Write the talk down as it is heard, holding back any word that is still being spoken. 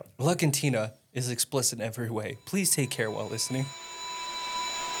Luck and Tina is explicit in every way. Please take care while listening.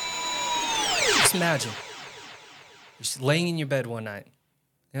 Just imagine. You're just laying in your bed one night.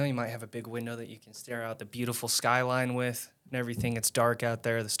 You know, you might have a big window that you can stare out the beautiful skyline with and everything. It's dark out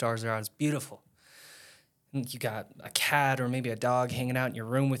there. The stars are out. It's beautiful. And you got a cat or maybe a dog hanging out in your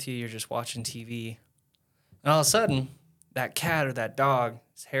room with you. You're just watching TV. And all of a sudden, that cat or that dog,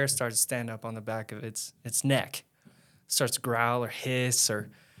 its hair starts to stand up on the back of its neck. It starts to growl or hiss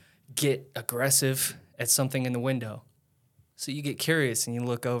or get aggressive at something in the window. So you get curious and you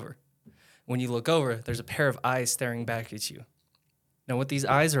look over. When you look over, there's a pair of eyes staring back at you. Now, what these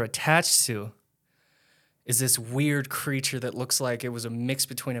eyes are attached to is this weird creature that looks like it was a mix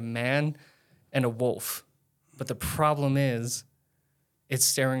between a man and a wolf. But the problem is, it's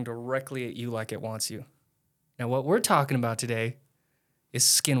staring directly at you like it wants you. Now, what we're talking about today is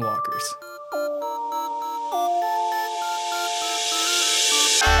Skinwalkers.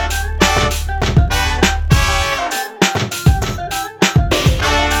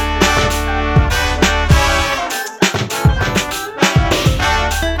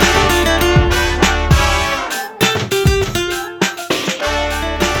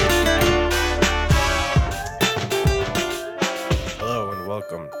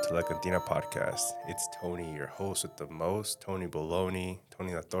 Podcast. It's Tony, your host with the most, Tony Bologna,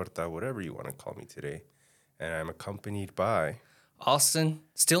 Tony La Torta, whatever you want to call me today. And I'm accompanied by... Austin.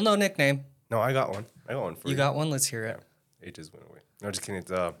 Still no nickname. No, I got one. I got one for you. You got one? Let's hear it. Yeah, it just went away. No, just kidding. It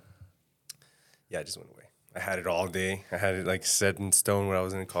just went away. I had it all day. I had it like set in stone what I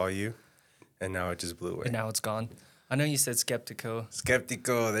was going to call you. And now it just blew away. And now it's gone. I know you said Skeptico.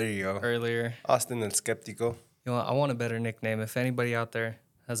 Skeptico, there you go. Earlier. Austin and Skeptico. You know what? I want a better nickname. If anybody out there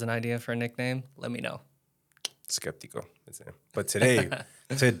has an idea for a nickname, let me know. Skeptico. That's it. But today,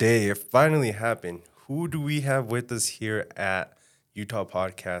 it finally happened. Who do we have with us here at Utah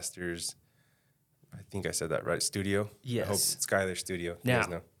Podcasters? I think I said that right. Studio? Yes. I hope Skyler Studio. Now, you guys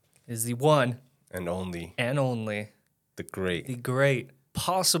know. Is the one and only the great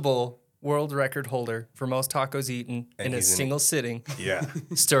possible world record holder for most tacos eaten in a single sitting. Yeah.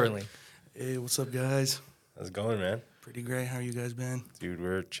 Sterling. Hey, what's up, guys? How's it going, man? Pretty great. How you guys been? Dude,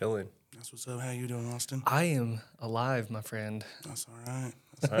 we're chilling. That's what's up. How you doing, Austin? I am alive, my friend. That's all right.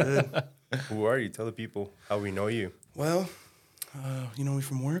 That's good. Who are you? Tell the people how we know you. Well, you know me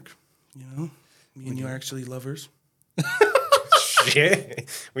from work. You know, me and you are actually lovers. Shit.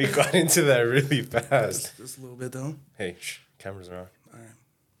 We got into that really fast. Just a little bit, though. Hey, cameras are on. All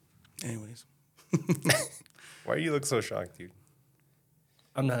right. Anyways. Why do you look so shocked, dude?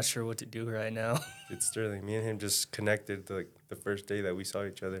 I'm not sure what to do right now. It's Sterling. Me and him just connected like the first day that we saw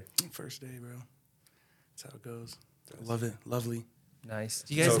each other. First day, bro. That's how it goes. I love it. Lovely. Nice.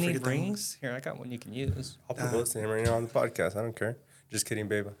 Do you guys need rings? Here, I got one you can use. I'll propose to him right now on the podcast. I don't care. Just kidding,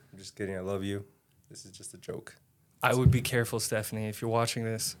 babe. I'm just kidding. I love you. This is just a joke. I would be careful, Stephanie, if you're watching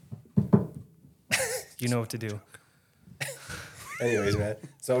this. You know what to do. Anyways, man.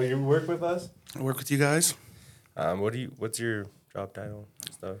 So you work with us? I work with you guys. What's your job title?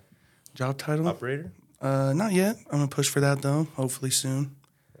 Stuff? Job title? Operator? Not yet. I'm gonna push for that though. Hopefully soon.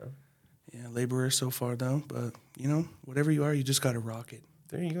 Yeah, laborer so far though. But you know, whatever you are, you just gotta rock it.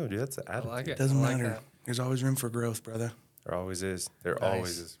 There you go, dude. That's the attitude. I like it. Doesn't like matter. That. There's always room for growth, brother. There always is. There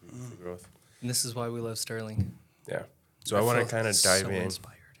always is room for growth. And this is why we love Sterling. Yeah. So I want to kind of dive in.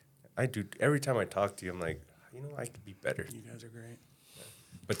 Inspired. I do. Every time I talk to you, I'm like, you know, I could be better. You guys are great.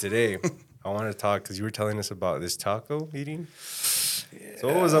 But today, I want to talk because you were telling us about this taco eating. Yeah. So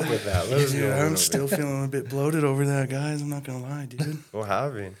what was up with that? I'm still feeling a bit bloated over that, guys. I'm not going to lie, dude. What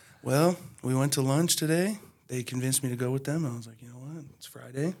happened? Well, we went to lunch today. They convinced me to go with them. I was like, you know what? It's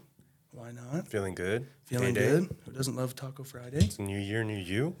Friday. Why not? Feeling good? Feeling good. Who doesn't love Taco Friday? It's a new year, new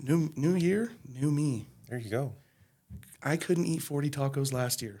you? New year, new me. There you go. I couldn't eat 40 tacos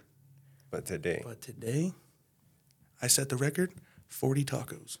last year. But today, I set the record, 40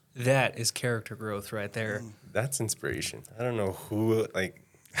 tacos. That is character growth right there. That's inspiration. I don't know who,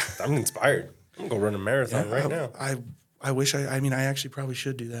 I'm inspired. I'm going to go run a marathon right now. I wish I actually probably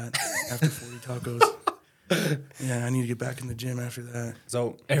should do that after 40 tacos. Yeah, I need to get back in the gym after that.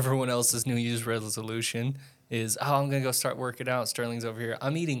 So everyone else's New Year's resolution is, I'm going to go start working out. Sterling's over here.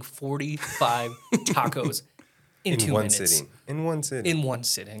 I'm eating 45 tacos in 2 minutes. Sitting. In one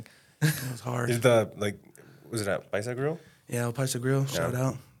sitting. It was hard. Was it at Paisa Grill? Yeah, El Paisa Grill. Yeah. Shout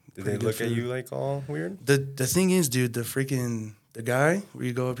out. Did they look at you like all weird? The thing is, dude, the guy where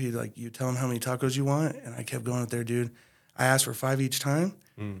you go up, you tell him how many tacos you want, and I kept going up there, dude. I asked for 5 each time,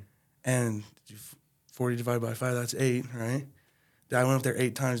 and 40 divided by 5, that's 8, right? I went up there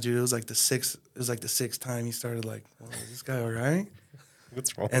 8 times, dude. It was like the sixth time he started like, well, is this guy all right?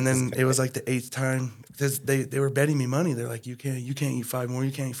 What's wrong? And with then this it was like the 8th time because they were betting me money. They're like, you can't eat 5 more.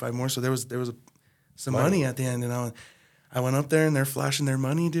 You can't eat 5 more. So there was some money at the end, and I went up there and they're flashing their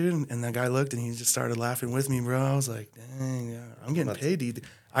money, dude. And that guy looked and he just started laughing with me, bro. I was like, dang, yeah, I'm getting paid to eat.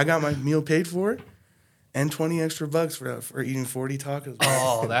 I got my meal paid for it and 20 extra bucks for eating 40 tacos. Bro.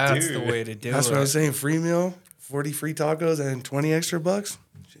 Oh, that's the Dude. way to do That's it. what I was saying. Free meal, 40 free tacos, and 20 extra bucks.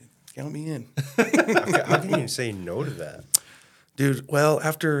 Shit, count me in. How can you say no to that? Dude, well,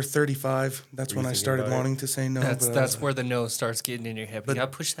 after 35, that's Were when you I thinking started about it? wanting to say no. but I was That's like, where the no starts getting in your head. But you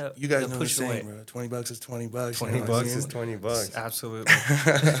gotta push that. you guys gotta know push the it away. same, bro. 20 bucks is 20 bucks. 20 you know what I $20 mean? is $20.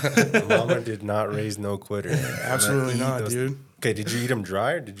 Absolutely. Mama did not raise no quitter. Absolutely not, dude. Okay, did you eat them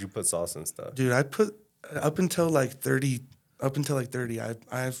dry or did you put sauce and stuff? Dude, I put up until like 30,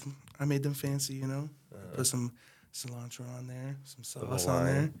 I made them fancy, you know. Put some cilantro on there, some sauce on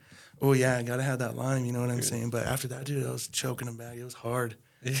there. lime. Oh yeah, I gotta have that lime. You know what I'm saying? But after that, dude, I was choking them back. It was hard.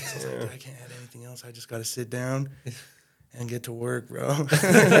 So I was like, dude, I can't add anything else. I just gotta sit down and get to work, bro.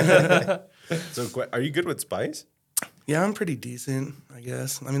 So, are you good with spice? Yeah, I'm pretty decent, I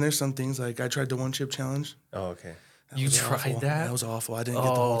guess. I mean, there's some things like I tried the 1 chip challenge. Oh, okay. That You was tried awful. that? That was awful. I didn't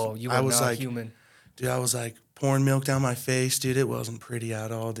get the Oh, whole. you are I was not like, human. dude, I was like pouring milk down my face, dude. It wasn't pretty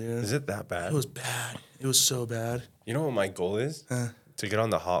at all, dude. Is it that bad? It was bad. It was so bad. You know what my goal is? Huh. To get on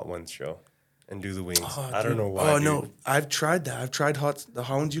the Hot Ones show and do the wings. I don't Dude. know why. Oh dude. no, I've tried that. I've tried the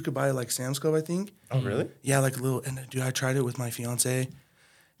hot ones you could buy at like Sam's Club, I think. Oh, really? Yeah, like a little. And dude, I tried it with my fiance,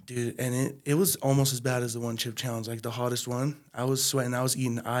 dude, and it was almost as bad as the 1 chip challenge, like the hottest one. I was sweating. I was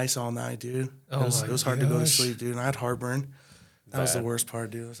eating ice all night, dude. Oh It my was hard to go to gosh. sleep, dude. And I had heartburn. That was the Bad. worst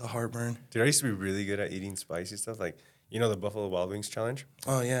part, dude. It was the heartburn. Dude, I used to be really good at eating spicy stuff. Like, you know the Buffalo Wild Wings challenge?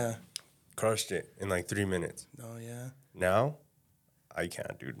 Oh yeah. Crushed it in like 3 minutes. Oh yeah. Now, I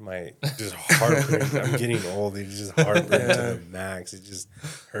can't, dude. My just heartburn. I'm getting old. It's just heartburn to the max. It just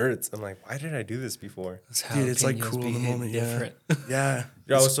hurts. I'm like, why did I do this before? Dude, it's like Jalapenos cool in the be moment. Yeah. different. Yeah.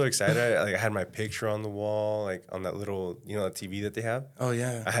 Dude, I was so excited. I had my picture on the wall, like on that little, TV that they have. Oh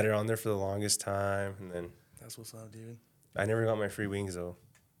yeah. I had it on there for the longest time, and then That's what's up, dude. I never got my free wings though.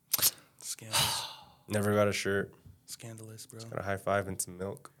 Scandalous. Never got a shirt, Scandalous, bro. got a high five and some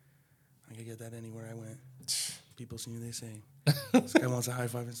milk. I could get that anywhere I went. People see me, they say, this guy wants a high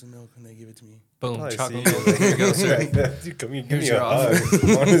five and some milk, and they give it to me. Boom, Probably chocolate see milk. you. Here you go, sir. Dude, come here, give Here's me a your hug.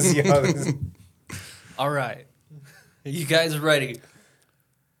 I want to see how this. All right. You guys ready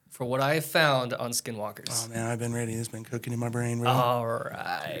for what I have found on Skinwalkers? Oh man, I've been ready. It's been cooking in my brain, bro. All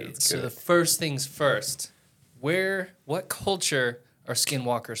right. Let's So get the it. first things first. What culture are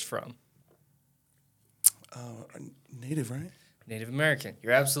Skinwalkers from? Native, right? Native American.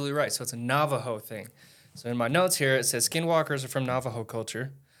 You're absolutely right. So it's a Navajo thing. So in my notes here, it says Skinwalkers are from Navajo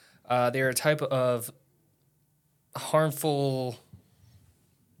culture. They are a type of harmful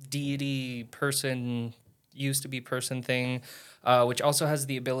deity person, used to be person thing, which also has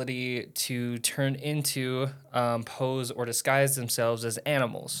the ability to turn into, pose, or disguise themselves as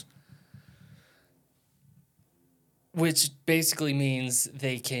animals. Which basically means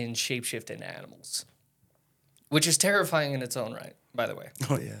they can shapeshift into animals. Which is terrifying in its own right, by the way.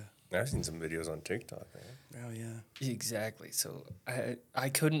 Oh yeah. I've seen some videos on TikTok, man. Oh yeah. Exactly. So I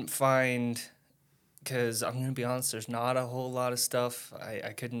couldn't find, because I'm going to be honest, there's not a whole lot of stuff.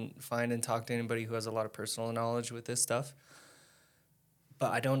 I couldn't find and talk to anybody who has a lot of personal knowledge with this stuff.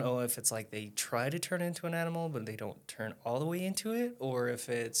 But I don't know if it's like they try to turn into an animal, but they don't turn all the way into it, or if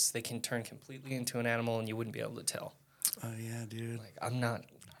it's they can turn completely into an animal and you wouldn't be able to tell. Oh yeah, dude. Like I'm not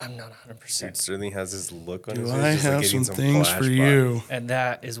 100%. Dude certainly has this look on Do his I face. just like have getting some things for flashback. you? And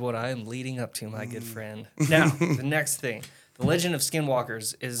that is what I am leading up to, my good friend. Now, the next thing. The legend of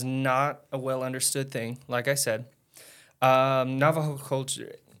Skinwalkers is not a well understood thing, like I said. Navajo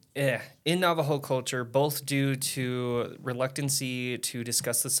culture, in Navajo culture, both due to reluctancy to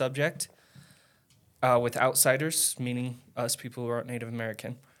discuss the subject with outsiders, meaning us people who aren't Native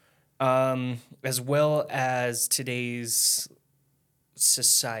American, as well as today's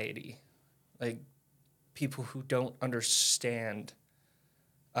society, like people who don't understand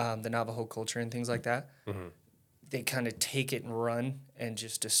the Navajo culture and things like that. Mm-hmm. They kind of take it and run and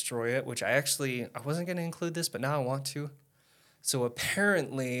just destroy it, which I wasn't going to include this, but now I want to. So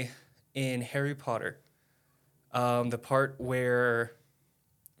apparently in Harry Potter, the part where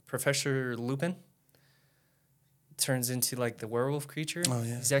Professor Lupin turns into like the werewolf creature, Oh,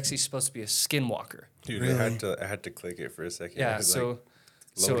 yeah. he's actually supposed to be a skinwalker. Dude, Really? I had to click it for a second. Yeah, It was so like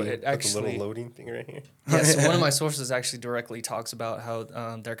so loading, it put the actually little loading thing right here. yeah, so one of my sources actually directly talks about how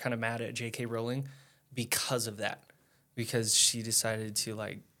they're kind of mad at J.K. Rowling because of that, because she decided to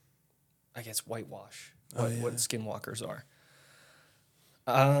like, I guess, whitewash what skinwalkers are.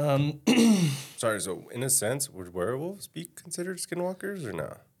 Sorry, so in a sense, would werewolves be considered skinwalkers or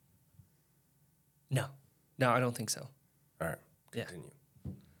not? No. No, I don't think so. All right, Yeah. continue.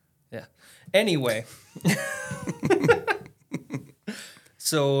 Yeah. Anyway.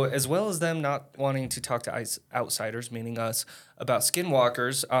 So, as well as them not wanting to talk to outsiders, meaning us, about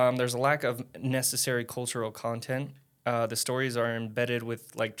skinwalkers, there's a lack of necessary cultural content. The stories are embedded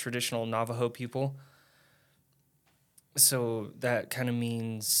with like traditional Navajo people. So that kind of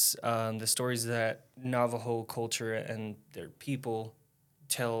means the stories that Navajo culture and their people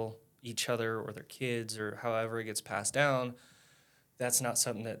tell each other or their kids or however it gets passed down, that's not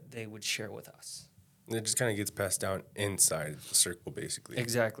something that they would share with us. It just kind of gets passed down inside the circle, basically.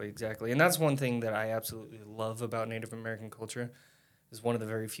 Exactly. And that's one thing that I absolutely love about Native American culture. Is one of the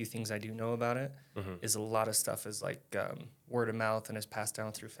very few things I do know about it. Is a lot of stuff is like word of mouth and is passed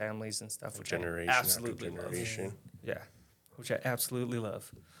down through families and stuff, which Generation I after absolutely generation. love. Yeah, which I absolutely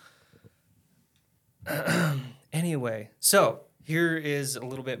love. Anyway, so here is a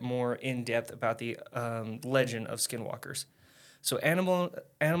little bit more in depth about the legend of skinwalkers. So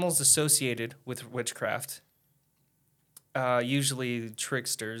animals associated with witchcraft, usually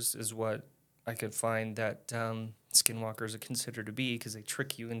tricksters, is what I could find that skinwalkers are considered to be because they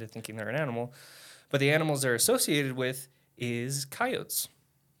trick you into thinking they're an animal. But the animals they're associated with is coyotes.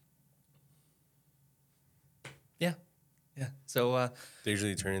 Yeah. So They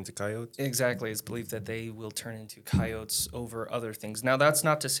usually turn into coyotes. exactly, it's believed that they will turn into coyotes over other things. Now, that's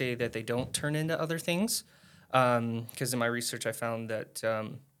not to say that they don't turn into other things, because in my research I found that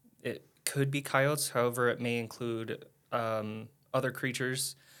it could be coyotes. However, it may include other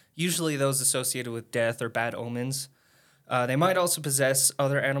creatures, usually those associated with death or bad omens. They might also possess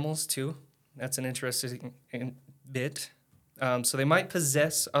other animals too. That's an interesting bit. So they might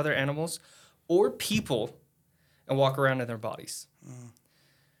possess other animals or people and walk around in their bodies.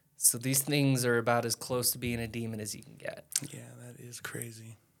 So these things are about as close to being a demon as you can get. Yeah, that is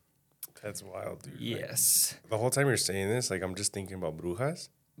crazy. That's wild, dude. Yes. Like, the whole time you're saying this, like I'm just thinking about brujas.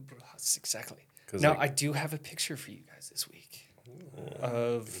 Exactly. 'Cause, Now, like- I do have a picture for you guys this week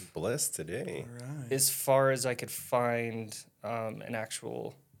of, Blessed today. All right. as far as I could find, an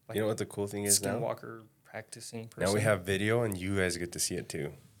actual like, You know what the cool thing is now? skinwalker practicing person. Now we have video, and you guys get to see it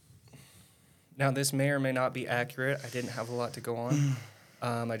too. Now, this may or may not be accurate. I didn't have a lot to go on.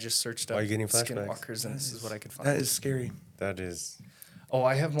 I just searched Why up are you getting flashbacks? skinwalkers, and this is what I could find. That is scary. That is. Oh,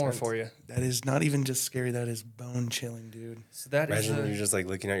 I have more for you. That is not even just scary. That is bone chilling, dude. So that is Imagine you're just like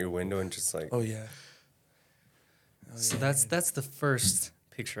looking out your window and just like. Oh yeah. so that's the first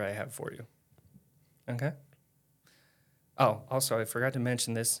picture I have for you. Okay. Oh, also I forgot to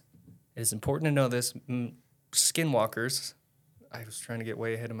mention this. It is important to know this. Skinwalkers. I was trying to get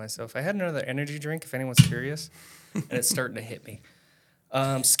way ahead of myself. I had another energy drink. If anyone's curious, and it's starting to hit me.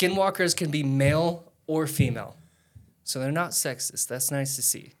 Skinwalkers can be male or female, so they're not sexist. That's nice to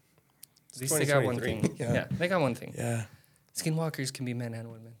see. At least they got one 2023. thing. Yeah, they got one thing. Yeah. Skinwalkers can be men and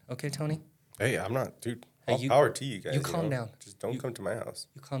women. Okay, Tony? Hey, I'm not, dude. Hey, All you- power to you guys. you calm down. Just don't come to my house.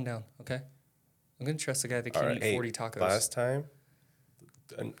 You calm down, okay? I'm going to trust the guy that All can right, eat hey, 40 tacos. last time,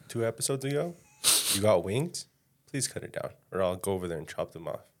 2 episodes ago, you got wings. Please cut it down, or I'll go over there and chop them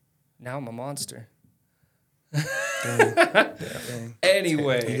off. Now I'm a monster. Dang.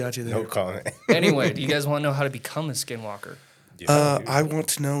 Anyway. We got you there. No comment. Anyway, do you guys want to know how to become a skinwalker? Yeah, dude. I want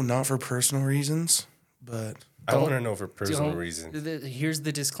to know, not for personal reasons, but I want to know for personal Don't- reasons. Here's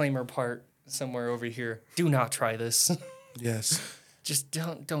the disclaimer part somewhere over here. Do not try this. yes. Just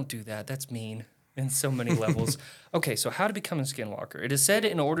don't do that. That's mean in so many levels. Okay, so how to become a skinwalker? It is said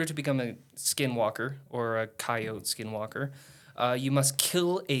in order to become a skinwalker or a coyote skinwalker, you must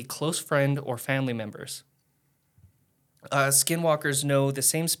kill a close friend or family members. Skinwalkers know the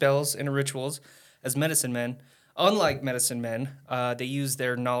same spells and rituals as medicine men. Unlike medicine men, they use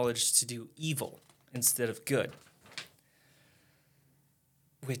their knowledge to do evil instead of good,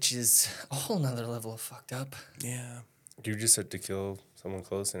 which is a whole nother level of fucked up. Yeah. You just said to kill someone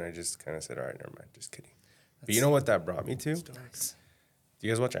close, and I just kind of said, all right, never mind. Just kidding. But you know what that brought me to? Do Nice. you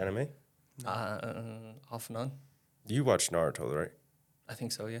guys watch anime? Off and on. You watch Naruto, right? I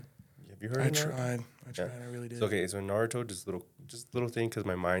think so, yeah. Have you heard I of Naruto? tried. I really did. So, okay, so in Naruto, just little thing, because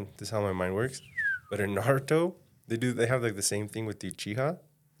my mind, this is how my mind works. But in Naruto, they have like the same thing with the Uchiha.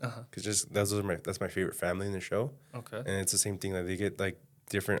 Uh-huh. Because that's my favorite family in the show. Okay. And it's the same thing, like they get like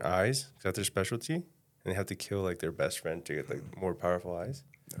different eyes, 'cause that's their specialty. And they have to kill like their best friend to get like more powerful eyes.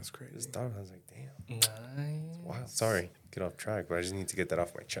 That's I crazy. just thought, I was like, damn. Nice. Wow, sorry, get off track, but I just need to get that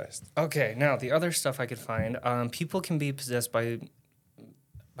off my chest. Okay, now the other stuff I could find, people can be possessed by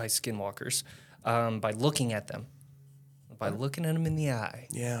skinwalkers by looking at them, by looking at them in the eye.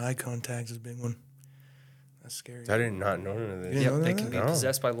 Yeah, eye contact is a big one. That's scary. I did not know none of this. You didn't know They that? can be No.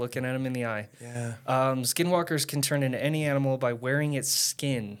 possessed by looking at them in the eye. Yeah. Skinwalkers can turn into any animal by wearing its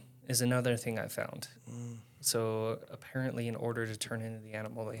skin, is another thing I found. So apparently, in order to turn into the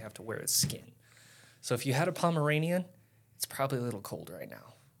animal, they have to wear its skin. So if you had a Pomeranian, it's probably a little cold right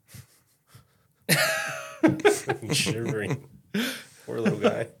now. I'm shivering. Poor little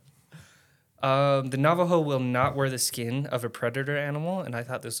guy. The Navajo will not wear the skin of a predator animal, and I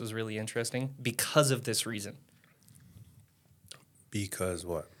thought this was really interesting because of this reason. Because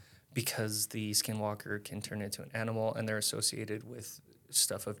what? Because the Skinwalker can turn into an animal, and they're associated with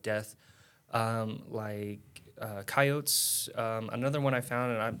stuff of death, like coyotes. Another one I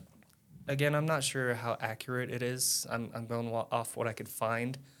found, and I'm not sure how accurate it is. I'm going off what I could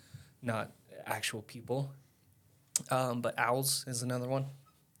find, not actual people. But owls is another one.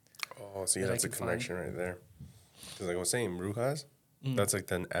 Oh, see, That I that's a can find. connection right there. Because like I was saying, brujas, that's like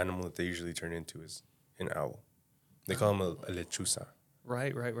the animal that they usually turn into is an owl. They call them a lechuza.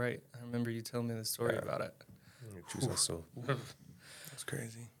 Right. I remember you telling me the story about it. Lechuza, so That's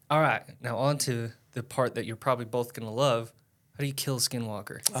crazy. All right, now on to the part that you're probably both going to love. How do you kill a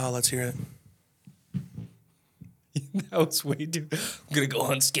Skinwalker? Oh, let's hear it. That was way too... I'm going to go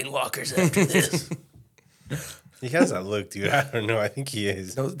on Skinwalkers after this. he has that look, dude. I don't know. I think he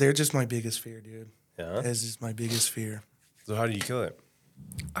is. They're just my biggest fear, dude. Yeah. That's just my biggest fear. So how do you kill it?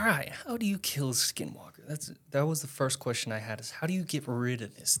 All right, how do you kill a Skinwalker? That was the first question I had, is how do you get rid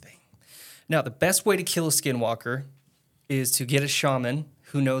of this thing? Now, the best way to kill a Skinwalker is to get a shaman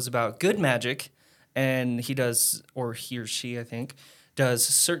who knows about good magic, and he does, or he or she, I think, does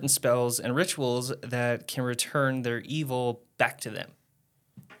certain spells and rituals that can return their evil back to them.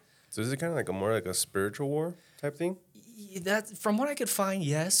 So is it kind of like more like a spiritual war type thing? That, from what I could find,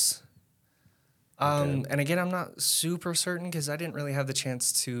 yes. And again, I'm not super certain because I didn't really have the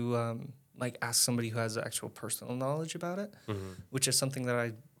chance to ask somebody who has actual personal knowledge about it, which is something that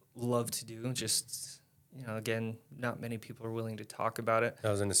I love to do. Just, again, not many people are willing to talk about it. I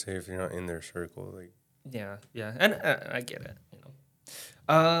was gonna say if you're not in their circle, like Yeah, and I get it.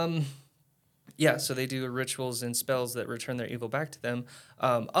 So they do rituals and spells that return their evil back to them.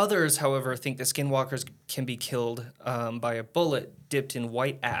 Others, however, think the Skinwalkers can be killed by a bullet dipped in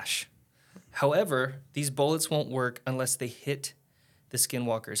white ash. However, these bullets won't work unless they hit the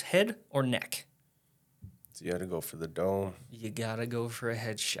Skinwalker's head or neck. so you got to go for the dome. You gotta go for a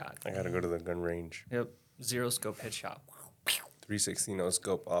headshot. I got to go to the gun range. Yep, zero scope headshot. 360 no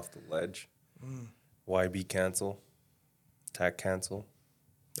scope off the ledge. YB cancel. Tac cancel.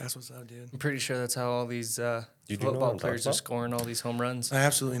 That's what's up, dude. I'm pretty sure that's how all these You do know what football I'm players talking are about? scoring all these home runs.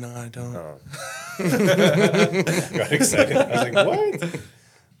 Absolutely not. I don't. Oh. Got excited. I was like, what?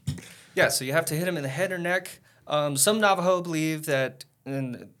 Yeah, so you have to hit him in the head or neck. Some Navajo believe that,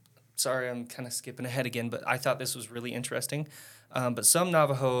 and sorry, I'm kind of skipping ahead again, but I thought this was really interesting. But some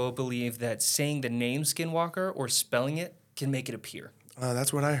Navajo believe that saying the name Skinwalker or spelling it can make it appear.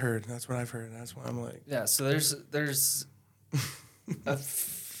 That's what I heard. That's what I've heard. That's why I'm like, Yeah, so there's a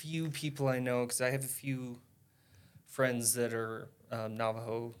few people I know, because I have a few friends that are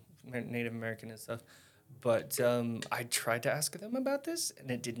Navajo, Native American and stuff. But I tried to ask them about this,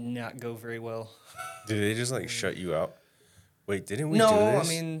 and it did not go very well. Did they just like shut you out? Wait, didn't we No, do I this?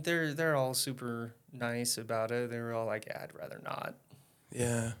 mean they're all super nice about it. They were all like, "I'd rather not."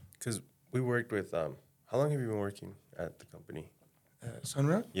 yeah. Because we worked with, how long have you been working at the company?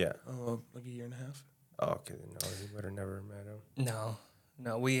 Sunrock? Yeah. Oh, like a year and a half. Oh, okay, then no, you would have never met him.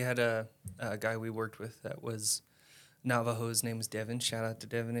 No, we had a guy we worked with that was Navajo. His name was Devin. Shout out to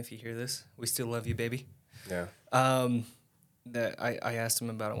Devin if you hear this. We still love you, baby. Yeah. That I asked him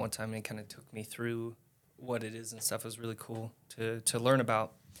about it one time, and he kind of took me through what it is and stuff. It was really cool to learn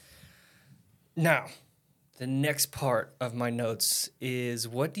about. Now, the next part of my notes is,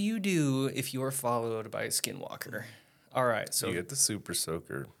 what do you do if you are followed by a Skinwalker? All right, so You get the super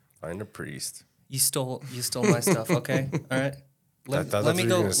soaker. Find a priest. you stole my stuff. Okay, all right. I thought that's what you were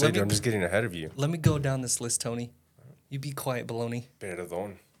going to say, dude. I'm just getting ahead of you. Let me go down this list, Tony. You be quiet, baloney.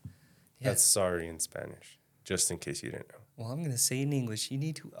 Perdón. Yeah. That's sorry in Spanish, just in case you didn't know. Well, I'm gonna say in English. You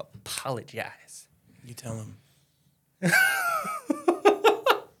need to apologize. You tell him.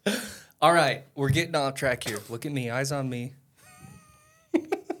 All right, we're getting off track here. Look at me, eyes on me.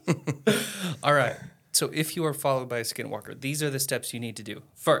 All right. So if you are followed by a Skinwalker, these are the steps you need to do.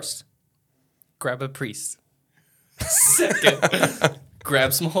 First, grab a priest. Second,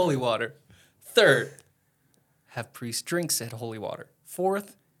 grab some holy water. Third, have priest drink said holy water.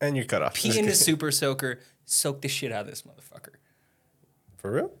 Fourth, And you cut off. pee in the super soaker, soak the shit out of this motherfucker.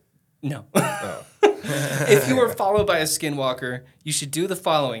 For real? No. Oh. If you were followed by a skinwalker, you should do the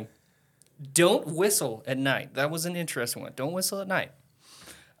following. Don't whistle at night. That was an interesting one. Don't whistle at night.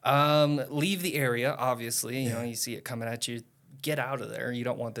 Leave the area, obviously. You know, you see it coming at you. Get out of there. You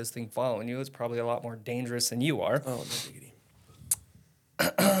don't want this thing following you. It's probably a lot more dangerous than you are. Oh, no diggity.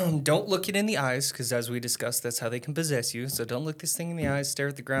 Don't look it in the eyes, because as we discussed, that's how they can possess you. So don't look this thing in the eyes. Stare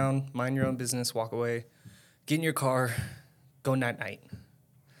at the ground. Mind your own business. Walk away. Get in your car. Go night-night.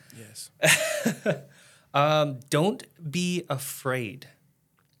 Yes. Don't be afraid.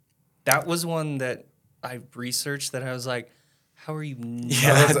 That was one that I researched that I was like, how are you not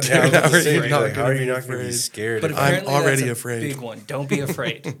I was about to say, not like, how gonna are you be not going to be afraid? scared? But of I'm apparently already that's a afraid. big one. Don't be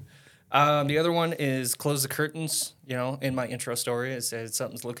afraid. The other one is close the curtains. You know, in my intro story, it said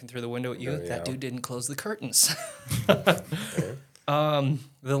something's looking through the window at you. Oh, yeah. That dude didn't close the curtains. The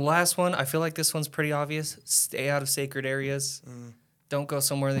last one, I feel like this one's pretty obvious. Stay out of sacred areas. Don't go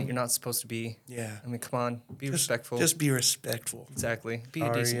somewhere that you're not supposed to be. Yeah. I mean, come on, be respectful. Just be respectful. Exactly. Be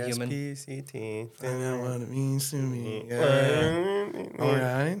a decent human. R-E-S-P-C-T. I know what it means to me. Yeah. All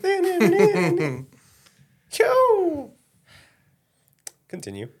right. Yo.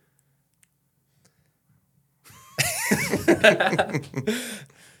 Continue.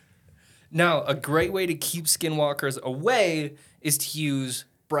 Now, a great way to keep skinwalkers away is to use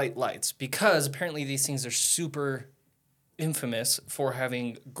bright lights, because apparently these things are super infamous for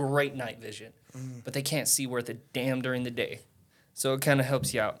having great night vision, but they can't see worth a damn during the day. So it kind of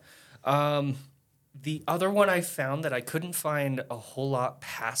helps you out. The other one I found that I couldn't find a whole lot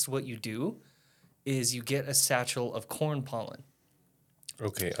past what you do is you get a satchel of corn pollen.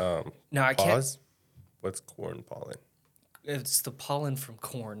 Okay. Now, I can't. Pause. What's corn pollen? It's the pollen from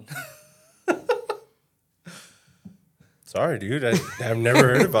corn. Sorry, dude. I've never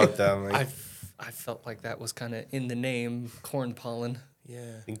heard about that. I'm like, I felt like that was kind of in the name, corn pollen.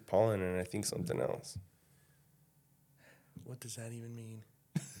 Yeah. I think pollen and I think something else. What does that even mean?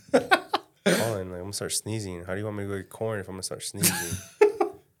 Pollen. Like, I'm gonna start sneezing. How do you want me to go get corn if I'm gonna start sneezing?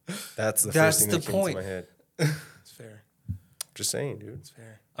 That's the That's first thing the that came point. to my head. It's fair. Just saying, dude. It's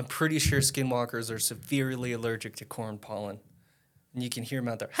fair. I'm pretty sure skinwalkers are severely allergic to corn pollen. And you can hear them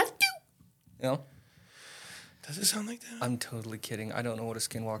out there. You know? Does it sound like that? I'm totally kidding. I don't know what a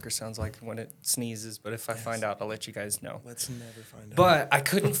skinwalker sounds like when it sneezes, but if I find out, I'll let you guys know. Let's never find out. But I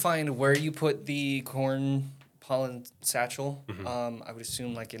couldn't find where you put the corn pollen satchel. I would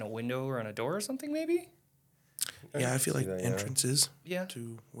assume like in a window or on a door or something, maybe? Yeah, I feel like See that, yeah. entrances Yeah.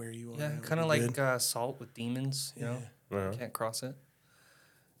 to where you are. Yeah, would kind of be like good. salt with demons, you know? Uh-huh. Can't cross it.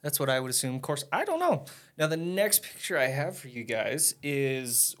 That's what I would assume. Of course, I don't know. Now, the next picture I have for you guys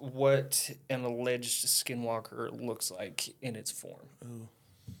is what an alleged skinwalker looks like in its form. Ooh,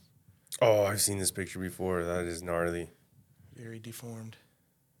 Oh, I've seen this picture before. That is gnarly. very deformed.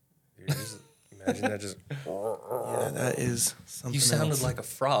 Dude, just imagine that just. Yeah, that is something. You sounded else. like a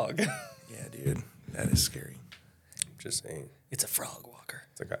frog. Yeah, dude, that is scary. Just saying. It's a frog walker.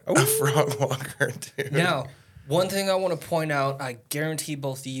 It's like A frog walker, dude. Now, one thing I want to point out, I guarantee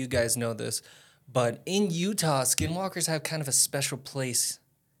both of you guys know this, but in Utah, skinwalkers have kind of a special place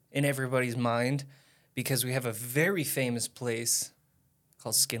in everybody's mind because we have a very famous place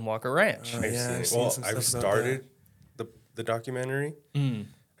called Skinwalker Ranch. Oh, yeah, I've seen well, some I've stuff about started the documentary. I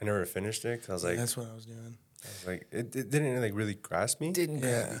never finished it because I was like, That's what I was doing. it didn't like really grasp me. Didn't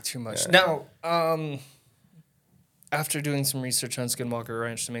grab Yeah. me too much. Now, after doing some research on Skinwalker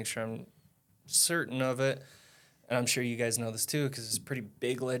Ranch to make sure I'm certain of it, and I'm sure you guys know this too because it's a pretty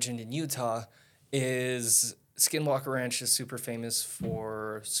big legend in Utah, is Skinwalker Ranch is super famous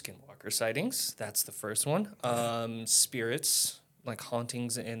for skinwalker sightings. That's the first one. Spirits, like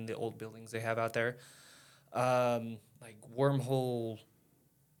hauntings in the old buildings they have out there. Like wormhole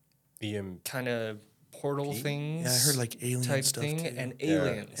EM. kind of portal things. Yeah, I heard like alien type stuff thing too. and Yeah.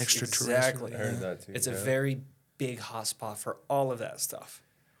 aliens. Extraterrestrial, Exactly. I heard that too. It's a yeah. very big hotspot for all of that stuff.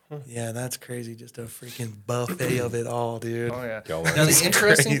 Yeah, that's crazy. Just a freaking buffet of it all, dude. Oh yeah. Yo, Now man. the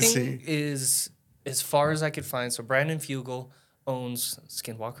interesting crazy. thing is, as far as I could find, so Brandon Fugel owns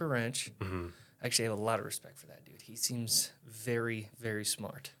Skinwalker Ranch. I actually have a lot of respect for that dude. He seems very, very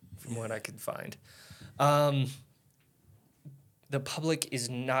smart from what I could find. The public is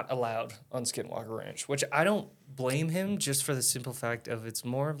not allowed on Skinwalker Ranch, which I don't blame him just for the simple fact of it's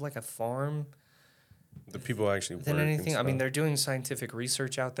more of like a farm The people actually than work and anything. I mean, stuff. they're doing scientific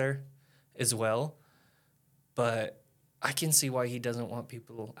research out there as well, but I can see why he doesn't want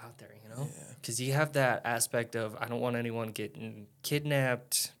people out there, you know? Because you have that aspect of I don't want anyone getting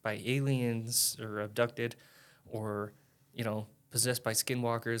kidnapped by aliens or abducted or, you know, possessed by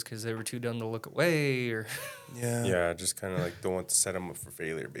skinwalkers because they were too dumb to look away or... Yeah. Yeah, just kind of like don't want to set them up for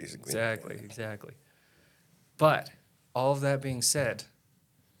failure, basically. Exactly. But all of that being said,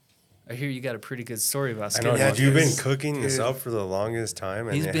 I hear you got a pretty good story about I know. Skinwalker. You've been cooking this up for the longest time,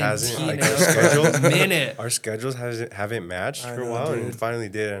 and He's it been hasn't teeing like it our up for schedules. a minute. Our schedules haven't matched I for a know, while, and we dude. finally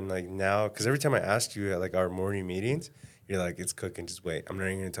did. And like now, because every time I asked you at like our morning meetings, you're like, "It's cooking. Just wait. I'm not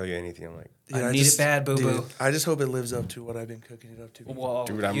even gonna tell you anything." I'm like, Dude, I need it bad, boo boo. I just hope it lives up to what I've been cooking it up to. Whoa,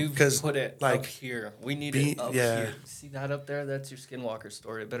 Dude, you've 'cause, put it like, up here. We need be- it up yeah. here. See that up there? That's your Skinwalker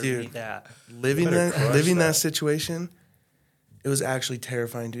story. It better Dude. be that. living Better crush that that. situation, it was actually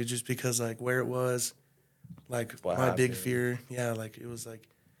terrifying, dude. Just because like where it was, like What my big happened? fear, yeah, like it was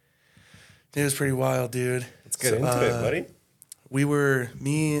pretty wild, dude. "Let's get into it, buddy."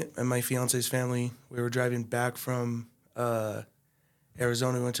 Me and my fiance's family, we were driving back from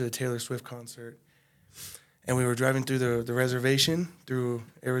Arizona. We went to a Taylor Swift concert, and we were driving through the reservation through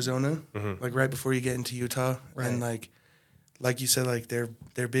Arizona, like right before you get into Utah, and like you said, like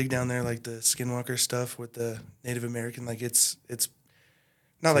they're big down there, like the Skinwalker stuff with the Native American, like it's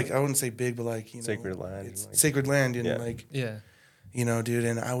not like I wouldn't say big, but like Sacred land, it's like- sacred land, and Yeah. like Yeah. dude,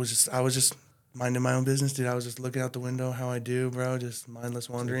 and I was just minding my own business, dude. I was just looking out the window, how I do, bro, just mindless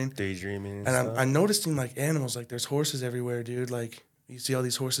wandering. Daydreaming and, And stuff. I'm noticing like animals, like there's horses everywhere, dude. Like you see all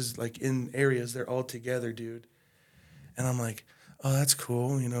these horses like in areas, they're all together, dude. And I'm like, oh, that's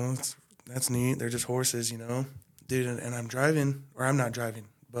cool, that's neat. They're just horses, dude. And I'm driving, or I'm not driving,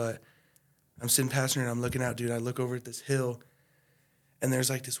 but I'm sitting passenger and I'm looking out, dude. I look over at this hill, and there's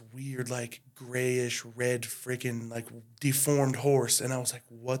like this weird, like grayish red, freaking like deformed horse, and I was like,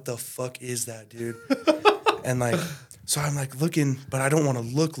 what the fuck is that, dude? And like, so I'm like looking, but I don't want to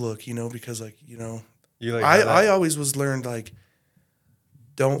look, because like, You like I always was learned like,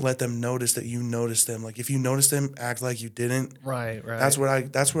 don't let them notice that you notice them. Like if you notice them, act like you didn't. Right. That's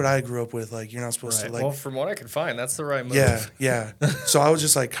what I grew up with. Like you're not supposed Right. to like. Well, from what I could find, that's the right move. Yeah. So I was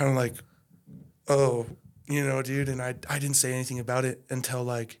just like kind of like, oh, dude, and I didn't say anything about it until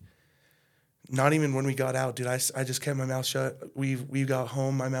like. Not even when we got out, dude. I just kept my mouth shut. We got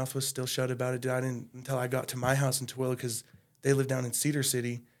home. My mouth was still shut about it, dude. I didn't until I got to my house in Tooele because they live down in Cedar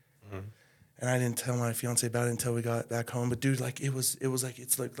City, and I didn't tell my fiance about it until we got back home. But dude, like it was like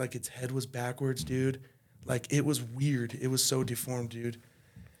it's like its head was backwards, dude. Like it was weird. It was so deformed, dude.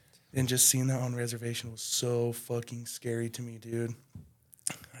 And just seeing that on reservation was so fucking scary to me, dude.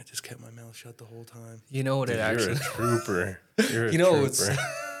 I just kept my mouth shut the whole time. You know what it You're actually. a trooper. You're a You know trooper. what's.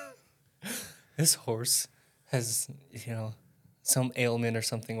 This horse has, some ailment or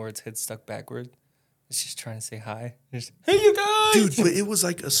something where its head's stuck backward. It's just trying to say hi. Just, hey, you guys! Dude, but it was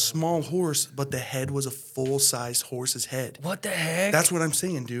like a small horse, but the head was a full-size horse's head. What the heck? That's what I'm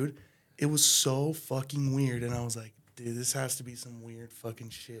saying, dude. It was so fucking weird, and I was like, dude, this has to be some weird fucking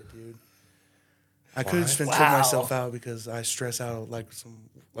shit, dude. I could have just been took myself out because I stress out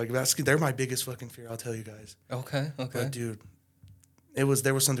they're my biggest fucking fear, I'll tell you guys. Okay. But dude, there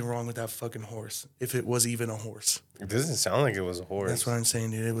was something wrong with that fucking horse, if it was even a horse. It doesn't sound like it was a horse. That's what I'm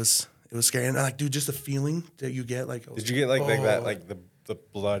saying, dude. It was scary, and like, dude, just the feeling that you get, like, Did you get like that, like the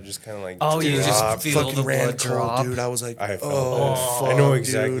blood just kind of like? Oh, you just dropped? feel fucking the ran blood cold, drop. dude. I was like, I felt oh, that. fuck, I know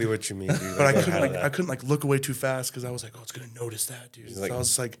exactly dude. what you mean, dude. But I had couldn't that. like look away too fast because I was like, oh, it's gonna notice that, dude. So like- I was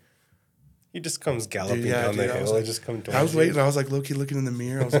just like, He just comes galloping yeah, down dude, the I was hill. like- I just come. I was waiting. I was like low key looking in the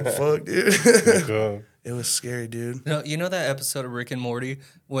mirror. I was like, fuck, dude. Go. It was scary, dude. No, you know that episode of Rick and Morty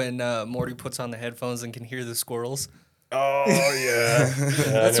when Morty puts on the headphones and can hear the squirrels? Oh yeah.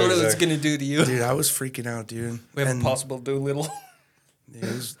 That's what it was going to do to you. Dude, I was freaking out, dude. We have And a possible Doolittle.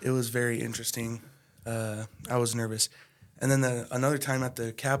 it was very interesting. I was nervous. And then another time at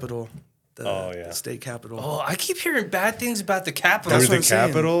the Capitol, the state Capitol. Oh, I keep hearing bad things about the Capitol. That's Dude, what the I'm saying.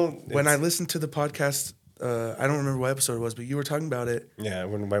 Capitol, When I it's- listened to the podcast, I don't remember what episode it was, but you were talking about it. Yeah,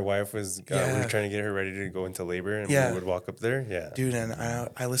 when my wife was, we Yeah. were trying to get her ready to go into labor, and Yeah. we would walk up there. Yeah, Dude, and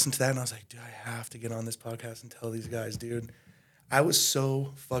I listened to that and I was like, dude, I have to get on this podcast and tell these guys, dude. I was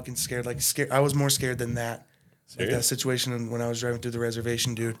so fucking scared. Like, I was more scared than that. Like Serious? that situation when I was driving through the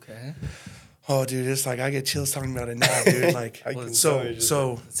reservation, dude. Okay. Oh, dude, it's like I get chills talking about it now, dude. Like, I can tell so you just-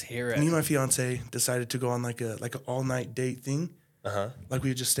 Let's hear it. me and my fiance decided to go on like an all night date thing. Like we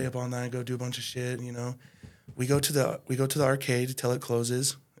would just stay up all night and go do a bunch of shit. We go to the arcade till it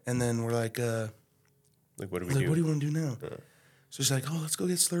closes, and then we're like, like what do we like, do? what do you want to do now? So she's like, oh, let's go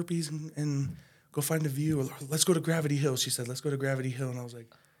get Slurpees and go find a view. Or let's go to Gravity Hill. She said, let's go to Gravity Hill. And I was like,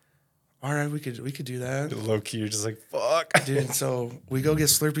 all right, we could do that. Low key, you're just like fuck. Dude, so we go get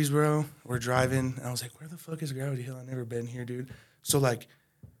Slurpees, bro. We're driving. And I was like, where the fuck is Gravity Hill? I've never been here, dude. So, like,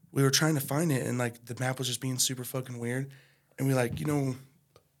 we were trying to find it, and, like, the map was just being super fucking weird. And we, like,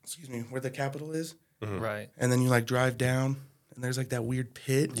 excuse me, where the Capitol is. Right. And then you, like, drive down, and there's, like, that weird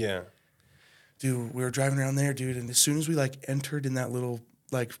pit. Yeah, dude, we were driving around there, dude, and as soon as we like entered in that little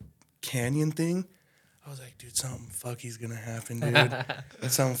like canyon thing, I was like, dude, something fucky's gonna happen,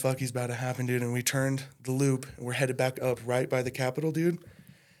 dude. Something fucky's about to happen, dude. And we turned the loop and we're headed back up right by the Capitol, dude.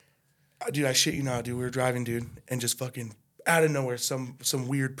 Dude, I shit you not, dude. We were driving, dude, and just fucking out of nowhere, some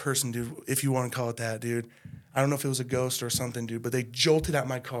weird person, dude, if you want to call it that, dude. I don't know if it was a ghost or something, dude, but they jolted at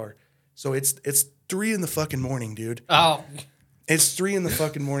my car. So it's 3 in the fucking morning, dude. Oh, It's 3 in the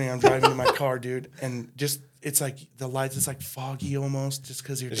fucking morning. I'm driving in my car, dude, and just it's like the lights. It's like foggy almost, just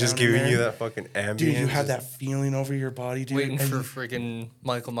because you're It's down just in giving there. you that fucking ambience. Dude, you had that feeling over your body, dude. waiting and for freaking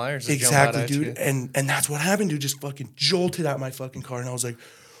Michael Myers to exactly, jump out at dude. you. And that's what happened, dude. Just fucking jolted out my fucking car, and I was like,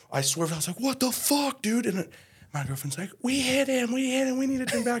 I swerved. I was like, what the fuck, dude? And my girlfriend's like, we hit him. We need to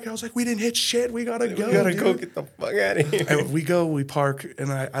turn back. I was like, we didn't hit shit. We gotta go. We gotta go dude. get the fuck out of here. And we park,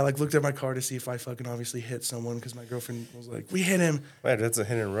 and I like looked at my car to see if I fucking obviously hit someone because my girlfriend was like, we hit him. Man, that's a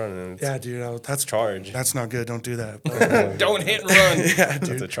hit and run. And it's Yeah, dude. That's charge. That's not good. Don't do that. But, Don't hit and run. yeah, That's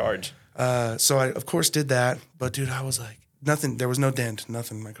dude. a charge. So I of course did that, but dude, I was like, nothing. There was no dent.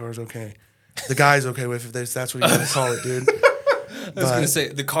 Nothing. My car's okay. The guy's okay with it. That's what you want to call it, dude. I was gonna say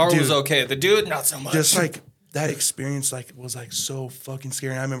the car was dude, okay. The dude, not so much. Just like that experience, like was like so fucking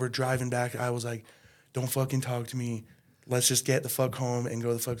scary. I remember driving back. I was like, "Don't fucking talk to me. Let's just get the fuck home and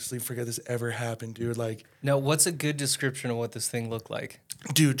go the fuck to sleep. Forget this ever happened, dude." Like, Now, what's a good description of what this thing looked like?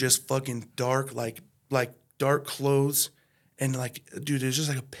 dude, just fucking dark, like dark clothes, and like, dude, it was just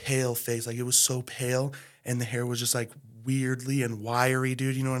like a pale face. Like it was so pale, and the hair was just like weirdly and wiry,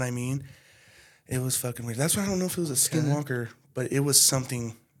 dude. You know what I mean? It was fucking weird. That's why I don't know if it was a Skinwalker, but it was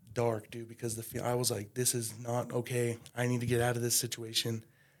something dark, dude. Because I was like, this is not okay. I need to get out of this situation.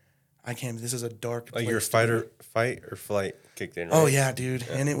 I can't. This is a dark. Like place your to be. fight or flight kicked in. Right? Oh yeah, dude.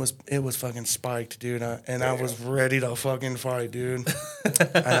 Yeah. And it was fucking spiked, dude. I was ready to fucking fight, dude.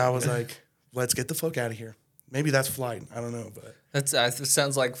 And I was like, let's get the fuck out of here. Maybe that's flight. I don't know, but It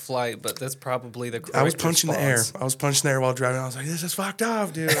sounds like flight, but that's probably the correct I was punching response. the air. I was punching the air while driving. I was like, this is fucked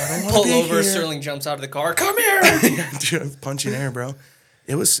off, dude. I don't want to Pull be over. here. Sterling jumps out of the car. Come here. Yeah, dude, I was punching air, bro.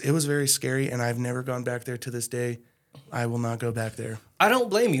 It was very scary, and I've never gone back there to this day. I will not go back there. I don't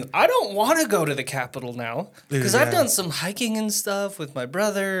blame you. I don't want to go to the Capitol now because I've Yeah. done some hiking and stuff with my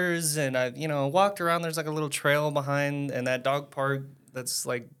brothers, and I, walked around. There's like a little trail behind, and that dog park that's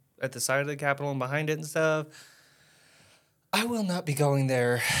like at the side of the Capitol and behind it and stuff. I will not be going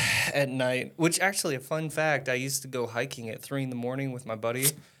there at night. Which actually, a fun fact: I used to go hiking at 3 a.m. with my buddy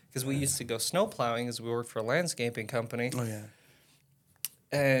because we used to go snow plowing as we worked for a landscaping company. Oh yeah.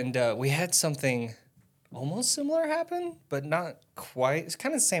 And we had something almost similar happen, but not quite. It's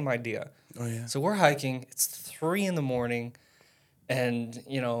kind of the same idea. Oh yeah. So we're hiking. It's 3 a.m. And,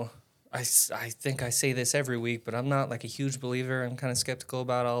 I think I say this every week, but I'm not like a huge believer. I'm kind of skeptical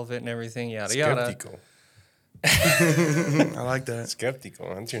about all of it and everything, yada, yada. Skeptical. I like that.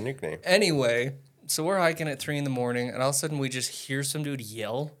 Skeptical. That's your nickname. Anyway, so we're hiking at 3 a.m. and all of a sudden we just hear some dude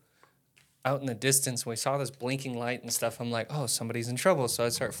yell out in the distance. We saw this blinking light and stuff. I'm like, oh, somebody's in trouble. So I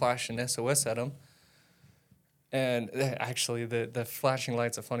start flashing SOS at him. And actually, the flashing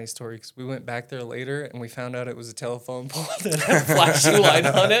light's a funny story because we went back there later and we found out it was a telephone pole that had a flashing light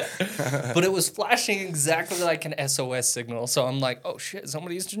on it. But it was flashing exactly like an SOS signal. So I'm like, oh shit,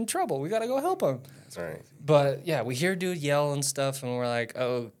 somebody's in trouble. We got to go help him. That's right. But yeah, we hear dude yell and stuff, and we're like,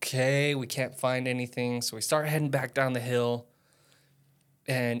 okay, we can't find anything. So we start heading back down the hill.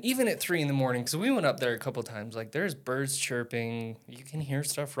 And even at 3 a.m, because we went up there a couple times, like there's birds chirping. You can hear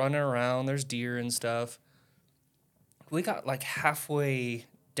stuff running around. There's deer and stuff. We got like halfway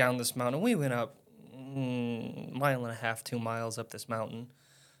down this mountain. We went up mile and a half, 2 miles up this mountain,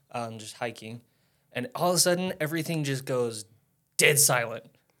 just hiking. And all of a sudden, everything just goes dead silent.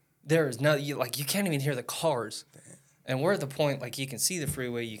 There is no, you can't even hear the cars. And we're at the point, like, you can see the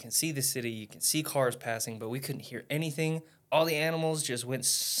freeway, you can see the city, you can see cars passing, but we couldn't hear anything. All the animals just went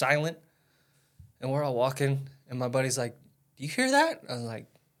silent. And we're all walking, and my buddy's like, do you hear that? I was like,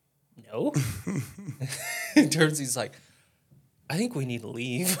 no. He turns, he's like, I think we need to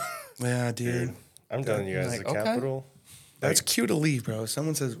leave. Yeah, dude. I'm telling you guys, Like, the okay. Capitol. That's cute to leave, bro.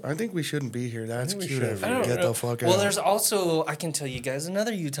 Someone says, I think we shouldn't be here. That's think we cute. shouldn't be Get here. the fuck out. Well, there's also, I can tell you guys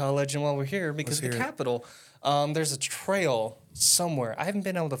another Utah legend while we're here because Let's the hear it. Capitol, there's a trail somewhere. I haven't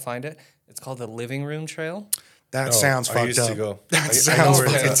been able to find it. It's called the Living Room Trail. That Oh, sounds I fucked used up. to go. That I sounds know where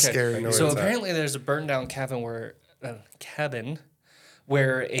it's fucking at. scary. I know where So it's at. apparently there's a burned down cabin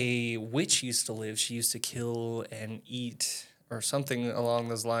where a witch used to live. She used to kill and eat or something along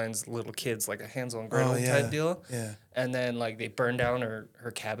those lines, little kids, like a Hansel and Gretel type deal. Yeah. And then like they burn down her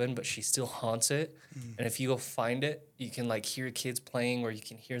cabin, but she still haunts it. And if you go find it, you can like hear kids playing, or you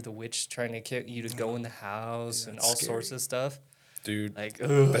can hear the witch trying to get you to go in the house and all sorts of stuff. Dude, Like,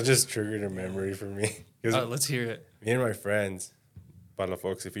 that just triggered a memory for me. 'Cause let's hear it. me and my friends, Bala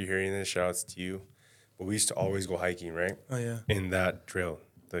folks, if you're hearing this, shout outs to you. But we used to always go hiking, right? Oh yeah. In that trail,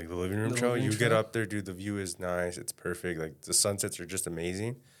 like the living room The trail. living You room get trail? up there, dude. The view is nice. It's perfect. Like the sunsets are just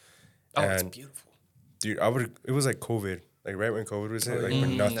amazing. Oh, it's And, beautiful. dude, it was like COVID, like right when COVID was hit, like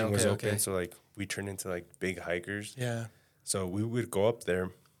when nothing was open. okay. So like we turned into like big hikers. Yeah. So we would go up there.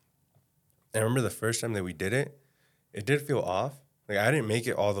 And I remember the first time that we did it, it did feel off. Like I didn't make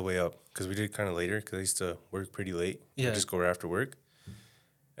it all the way up because we did kind of later because I used to work pretty late. Yeah. I'd just go right after work.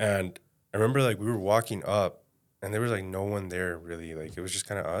 And I remember like we were walking up and there was like no one there really. Like it was just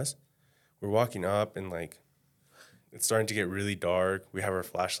kind of us. We're walking up and like it's starting to get really dark. We have our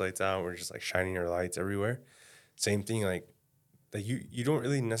flashlights out. We're just like shining our lights everywhere. Same thing, like you don't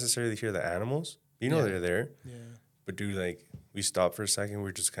really necessarily hear the animals. You know they're there. Yeah. But dude, like we stopped for a second.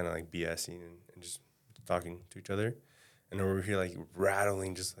 We're just kind of like BSing and just talking to each other. And then we hear like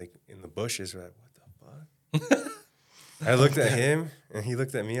rattling just like in the bushes. We're like, what the fuck? I looked at him and he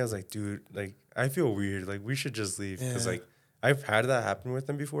looked at me. I was like, dude, like I feel weird. Like we should just leave. Because like I've had that happen with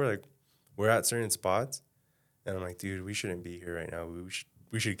them before. Like we're at certain spots and I'm like, dude, we shouldn't be here right now.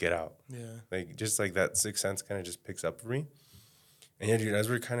 We should get out. Yeah. Like just like that sixth sense kind of just picks up for me. And yeah, dude, as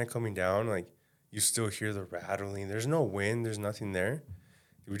we're kind of coming down, like you still hear the rattling. There's no wind. There's nothing there.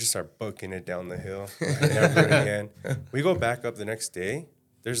 We just start booking it down the hill. Never again. We go back up the next day.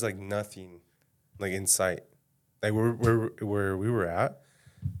 There's like nothing like in sight. Like where we were at,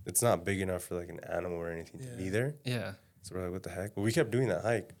 it's not big enough for like an animal or anything to be there. Yeah. So we're like, what the heck? But we kept doing that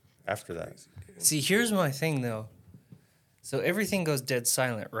hike after that. See, here's my thing though. So everything goes dead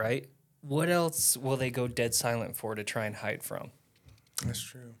silent, right? What else will they go dead silent for to try and hide from? That's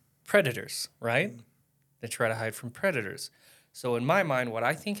true. Predators, right? They try to hide from predators. So in my mind, what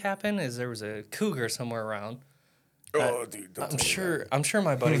I think happened is there was a cougar somewhere around. Oh, dude. I'm sure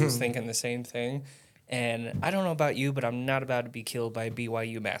my buddy was thinking the same thing. And I don't know about you, but I'm not about to be killed by a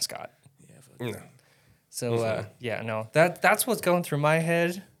BYU mascot. Yeah. Fuck No. that. So yeah, no, that's what's going through my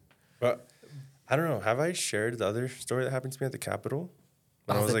head. But I don't know. Have I shared the other story that happened to me at the Capitol?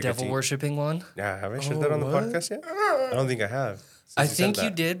 When I Oh, was the like a devil teen? worshipping one. Yeah, have I shared that on the what? podcast yet? I don't think I have. I Since said think you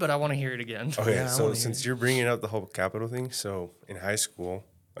that. did, but I want to hear it again. Okay, Yeah, I so wanna hear since you're bringing up the whole Capitol thing, so in high school,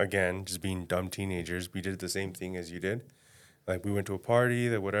 again, just being dumb teenagers, we did the same thing as you did. Like we went to a party,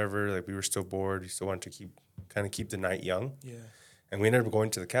 like whatever, like we were still bored, we still wanted to keep the night young. Yeah. And we ended up going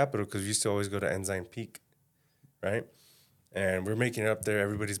to the Capitol because we used to always go to Ensign Peak, right? And we're making it up there,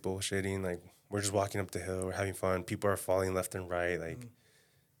 everybody's bullshitting, like we're just walking up the hill, we're having fun, people are falling left and right, like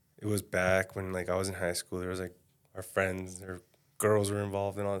it was back when like I was in high school, there was like our friends or girls were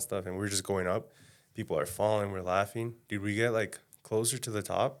involved and all that stuff, and we were just going up. People are falling, we're laughing. Dude, we get like closer to the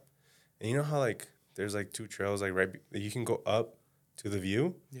top, and you know how like there's like two trails like that you can go up to the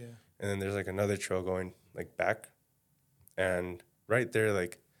view, Yeah. and then there's like another trail going like back, and right there,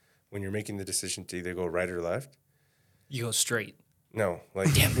 like when you're making the decision to either go right or left, You go straight. no, like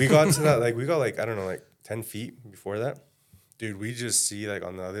we got to that, like we got like I don't know, like 10 feet before that, dude. We just see like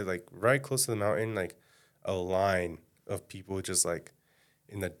on the other, like right close to the mountain, like a line of people just like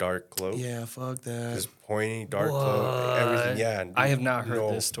in the dark cloak, Yeah. Fuck that. just pointing dark cloak, like, everything. What? Yeah, I have not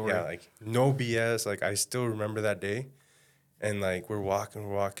heard this story. Yeah, like no BS. Like I still remember that day, and like we're walking,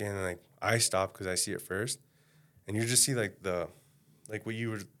 and like I stop because I see it first, and you just see like like what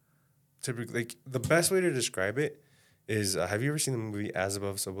you would typically like. The best way to describe it is, have you ever seen the movie As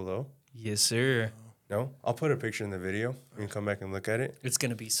Above, So Below? Yes, sir. No, I'll put a picture in the video. You can come back and look at it. It's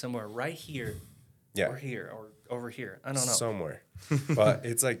gonna be somewhere right here, Yeah, or here, or over here. I don't know. somewhere. But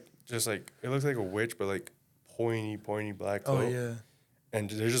it's like just like it looks like a witch, but like pointy black Oh cloak. yeah. And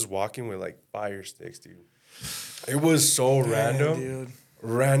they're just walking with like fire sticks, dude. It was so Damn, dude.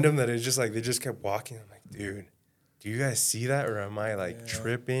 random that it's just like they just kept walking. I'm like, dude, do you guys see that, or am I like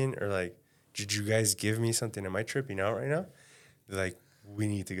tripping, or like did you guys give me something? Am I tripping out right now? They're like, we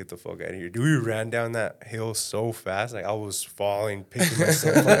need to get the fuck out of here. Dude, we ran down that hill so fast, like I was falling, picking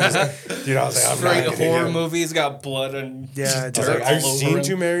myself up. Dude, I was like, I'm Straight not horror movie. movies got blood and Yeah, I was dude. like, dirt I've all over seen them.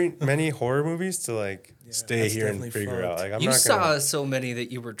 too many horror movies to like stay that's here and definitely figure out. fucked. Like I'm You not saw gonna, so many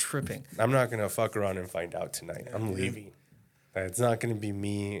that you were tripping. I'm not gonna fuck around and find out tonight. I'm leaving. It's not gonna be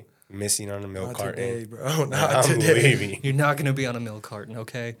me missing on a milk Not carton. today, bro. Not I'm today. leaving. You're not gonna be on a milk carton,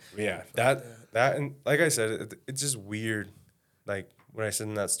 okay? Yeah, that and like I said, it's just weird. Like when I said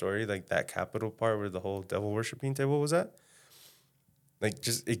in that story, like that Capitol part where the whole devil worshiping table was at. Like,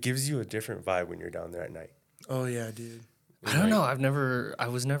 just it gives you a different vibe when you're down there at night. Oh yeah, dude. I don't know. I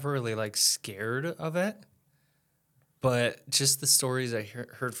was never really like scared of it, but just the stories I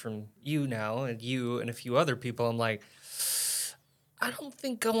heard from you now and you and a few other people, I'm like, I don't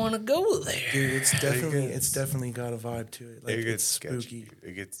think I want to go there. Dude, it's definitely got a vibe to it. Like It it's gets sketchy. spooky.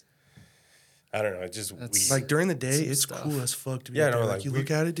 It gets, I don't know. It's just weird. Like during the day, Some it's stuff. cool as fuck to be Yeah, out there. no, Like like, you we- look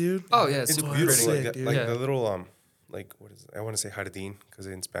at it, dude. Oh yeah, it's It's super beautiful. pretty. like, sick, dude. like Yeah. the little like what is it? I want to say jardín because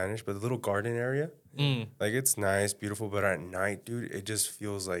in Spanish, but the little garden area, like it's nice, beautiful. But at night, dude, it just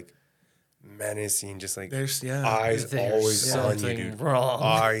feels like menacing. Just like There's eyes There's always on you, something dude. wrong.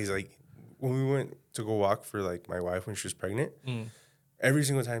 Eyes like when we went to go walk for like my wife when she was pregnant. Every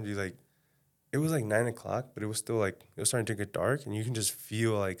single time, dude, like it was like 9 o'clock, but it was still like it was starting to get dark, and you can just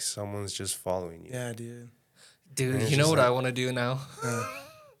feel like someone's just following you. Yeah, dude. Dude, it's you know just what like- I want to do now?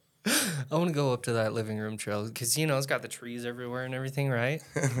 I want to go up to that living room trail because, you know, it's got the trees everywhere and everything, right?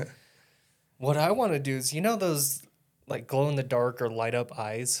 What I want to do is, you know, those like glow in the dark or light up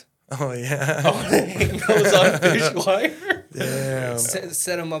eyes? Oh yeah. I want to hang those on fish wire. Damn.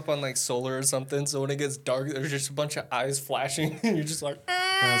 Set them up on like solar or something. So when it gets dark, there's just a bunch of eyes flashing and you're just like,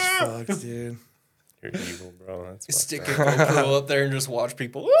 That's fucked, dude. You're evil, bro. That's fucked stick up. a GoPro up there and just watch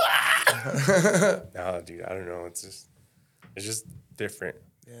people. No, dude, I don't know. It's just different.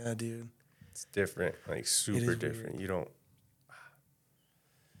 Yeah, dude. It's different, like super weird. different. You don't.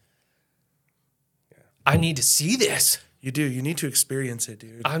 I need to see this. You do. You need to experience it,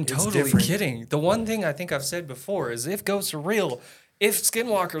 dude. I'm It's totally different. kidding. The one thing I think I've said before is if ghosts are real, if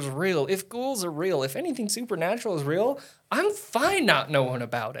skinwalkers are real, if ghouls are real, if anything supernatural is real, I'm fine not knowing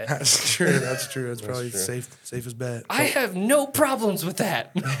about it. That's true. That's true. It's probably true. safest bet. I have no problems with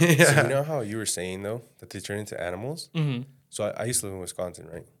that. So you know how you were saying though that they turn into animals. Mm-hmm. So I used to live in Wisconsin,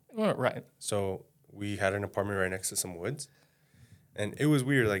 right? Right. So we had an apartment right next to some woods, and it was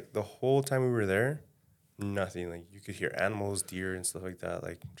weird. Like the whole time we were there, nothing. Like you could hear animals, deer, and stuff like that,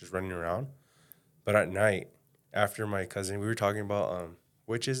 like just running around. But at night, after my cousin, we were talking about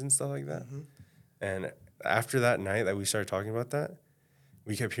witches and stuff like that. And after that night that we started talking about that,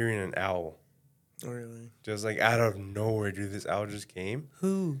 we kept hearing an owl. Oh, really? Just like out of nowhere, dude, this owl just came.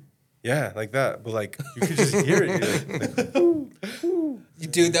 Who? Yeah, like that. But like you could just hear it. Dude.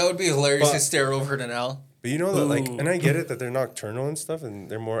 Like, Dude, that would be hilarious But- to stare over at an owl. but you know that like, Ooh. and I get it that they're nocturnal and stuff, and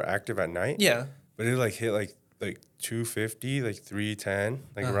they're more active at night. Yeah. But it like hit like 250, like 310,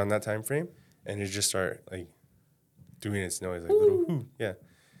 like around that time frame, and it just start like doing its noise, like little whoo. Yeah,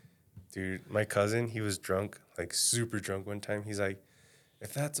 dude, my cousin, he was drunk, like super drunk one time. He's like,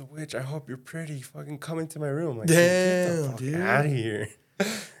 "If that's a witch, I hope you're pretty. Fucking come into my room." Like, Damn, dude. out of here.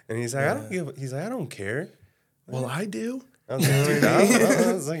 And he's like, I don't care. Well, I do. I was like, dude,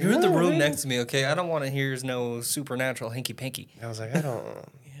 I was like, You're in the "No, room man." next to me, okay? I don't want to hear no supernatural hanky panky. I was like, I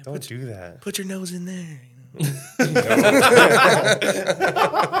don't do that. Put your nose in there.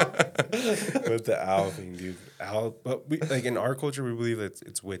 But the owl thing, dude, but we like in our culture, we believe that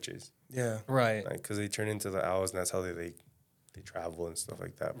it's witches, Yeah. Right. like because they turn into the owls, and that's how they travel and stuff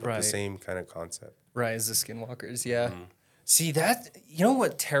like that. But Right. the same kind of concept. Right, as the skinwalkers, yeah. See, that, you know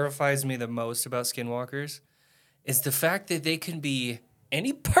what terrifies me the most about skinwalkers? Is the fact that they can be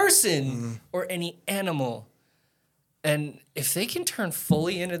any person or any animal. And if they can turn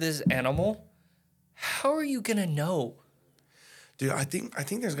fully into this animal, how are you going to know? Dude, I think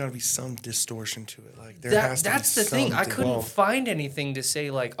there's got to be some distortion to it. Like there has to be That's the thing. I something. couldn't find anything to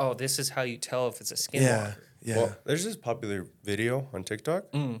say, like, oh, this is how you tell if it's a skinwalker. Yeah. Yeah. Well, there's this popular video on TikTok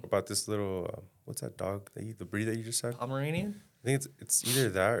about this little what's that dog that the breed that you just said? Pomeranian? I think it's either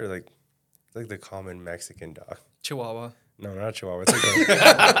that or like the common Mexican dog. Chihuahua. No, not Chihuahua. It's like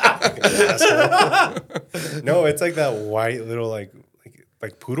a, no, it's like that white little like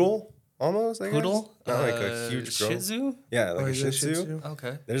poodle almost. I guess. Poodle? Not like a huge Shih girl. Tzu? Yeah, like Oh, a is Shih that Tzu.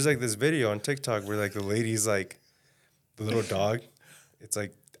 Okay. There's like this video on TikTok where like the lady's like the little dog. It's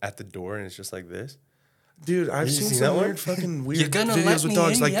like at the door and it's just like this. Dude, I've you seen seen some that one? weird fucking weird gonna let videos me with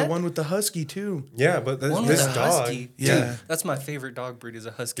dogs, in like yet? the one with the husky too. Yeah, but One this with a dog, husky. Yeah. Dude, that's my favorite dog breed is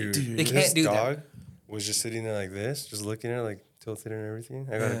a husky. dude, They this can't do dog that. was just sitting there like this, just looking at it, like tilted and everything.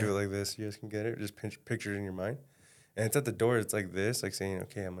 I gotta do it like this. You guys can get it. Just picture it in your mind. And it's at the door. It's like this, like saying,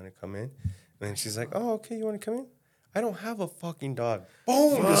 "Okay, I'm gonna come in." And then she's like, "Oh, okay, you want to come in?" I don't have a fucking dog.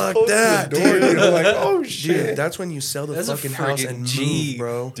 Boom! Just Fuck close that, the door, dude. I'm like, "Oh Dude, shit!" that's when you sell the That's a fucking house friggin' and G. move,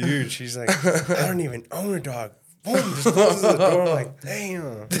 bro. Dude, she's like, "I don't even own a dog." Boom! Just closes the door. I'm like,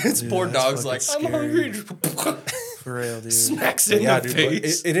 "Damn." This poor that's dog's fucking like, I'm hungry. For real, dude. Smacks in Yeah, the dude. But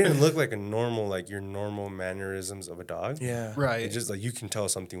face. it didn't look like a normal, like your normal mannerisms of a dog. Yeah. Right. It just like you can tell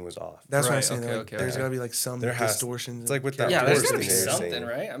something was off. That's what I'm Right, saying. okay, like, okay, there's okay. got to be like some There has- distortions. it's like and with that Yeah, there's horse got to be thing they were something, saying.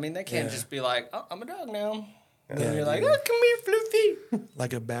 right? I mean, they can't Yeah. just be like, "Oh, I'm a dog now." And Yeah, then you're like, dude. "Oh, come here, Floofy."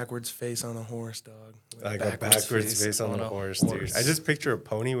 like a backwards face on a horse, dog. Like a Backwards backwards face face on on a a horse, horse. dude. I just picture a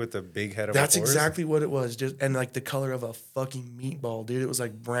pony with a big head of That's a horse. exactly what it was. Just and like the color of a fucking meatball, dude. It was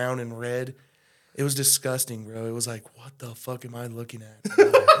like brown and red. It was disgusting, bro. It was like, what the fuck am I looking at?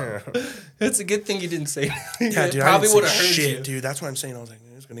 It's a good thing you didn't say. Yeah, It dude. probably I would didn't have say heard shit, you. dude. That's what I'm saying. I was like,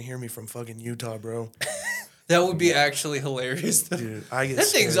 man, it's gonna hear me from fucking Utah, bro. That would be actually hilarious. Dude, I get That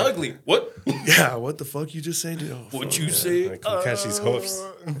thing's scared. ugly. What? Yeah, what the fuck you just say, dude? Oh, What'd fuck, you man. say? Like, come catch these hoofs.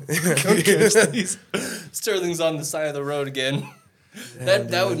 Sterling's on the side of the road again.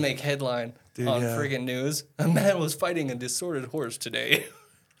 That would make headline Dude, on yeah. friggin' news. A man was fighting a disordered horse today.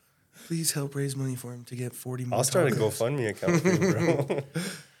 Please help raise money for him to get 40 more. I'll start a tacos. GoFundMe account for you, bro.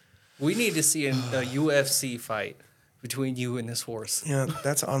 We need to see a UFC fight between you and this horse. Yeah,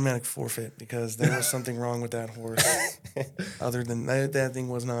 that's an automatic forfeit because there was something wrong with that horse. Other than that thing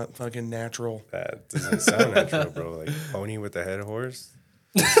was not fucking natural. That doesn't sound natural, bro. Like pony with a head horse,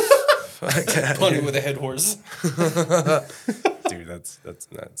 Pony with a head horse. dude. That's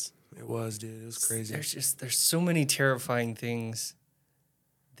nuts. It was, dude. It was crazy. There's so many terrifying things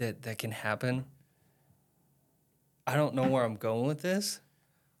that can happen. I don't know where I'm going with this,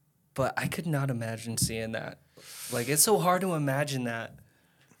 but I could not imagine seeing that. Like, it's so hard to imagine that.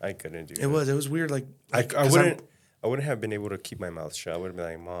 I couldn't do. It was weird. Like I 'cause wouldn't have been able to keep my mouth shut. I would have been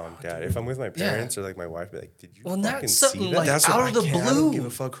like, Mom, Dad. If I'm with my parents or like my wife, be like, did you Well, fucking that's see something that? like- That's out what of the I can't. I blue. don't give a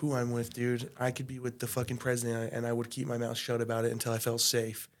fuck who I'm with, dude. I could be with the fucking president, and I would keep my mouth shut about it until I felt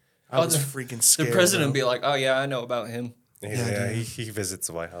safe. I was freaking The scared. president would bro. be like, "Oh yeah, I know about him." yeah, dude. he visits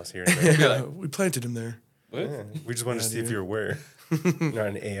the White House here and there. Yeah, we planted him there. Yeah, we just wanted to see if dude. you're aware. Not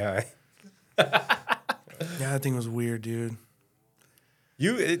an AI. Yeah, that thing was weird, dude.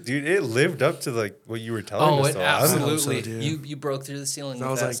 Dude, it lived up to like what you were telling Oh, us. it though. I was- absolutely. dude. You broke through the ceiling So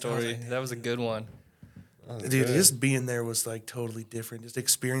I with was that like- I was story. like, That was a good one. Dude, just being there was like totally different. Just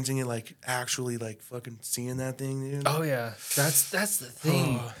experiencing it, like actually, like fucking seeing that thing, dude. Oh yeah, that's the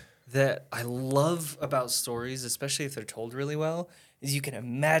thing that I love about stories, especially if they're told really well, is you can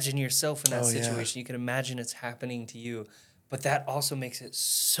imagine yourself in that Oh, yeah. situation. You can imagine it's happening to you, but that also makes it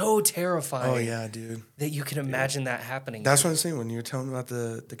so terrifying. Oh yeah, dude. that you can imagine that happening. That's to what I'm saying. When you were telling me about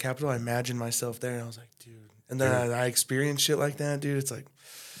the Capitol, I imagined myself there, and I was like, dude. And then I experienced shit like that, dude. It's like,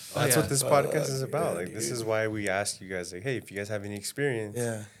 That's yeah. what this podcast is about. yeah, Like, this dude. is why we ask you guys, like, hey, if you guys have any experience,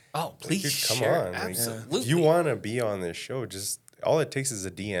 yeah, Oh, please dude, come share. on. Like, Absolutely. if you want to be on this show, just all it takes is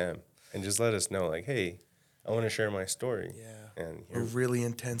a DM and just let us know, like, hey, I want to share my story. yeah. And A really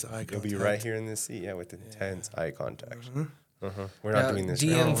intense eye contact. you'll be right here in this seat, with intense eye contact. Mm-hmm. We're not Now, doing this. DM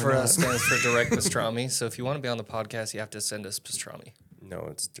No, for we're us stands for direct pastrami. So if you want to be on the podcast, you have to send us pastrami. No,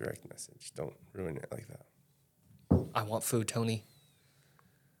 it's direct message. Don't ruin it like that. I want food, Tony.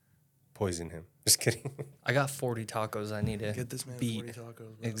 Poison him. Just kidding. I got 40 tacos I need to Get this man beat. 40 tacos.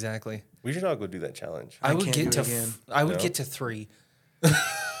 Bro. Exactly. We should all go do that challenge. I would can't get do to it again. I would No? get to 3.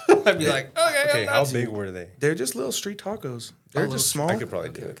 I'd be like, okay, Okay, I'm how not- big were they? They're just little street tacos. They're little just street- small. I could probably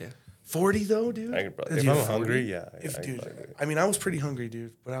Okay, do it. okay. 40 though, dude. I could probably. Dude, If I'm 40? hungry, yeah. I If could dude, probably do it. I mean, I was pretty hungry,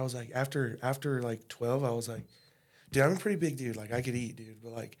 dude. But I was like, after like 12, I was like, dude, I'm a pretty big dude. Like I could eat, dude.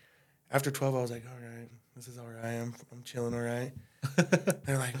 But like after 12, I was like, all right, this is all right. I'm chilling, all right.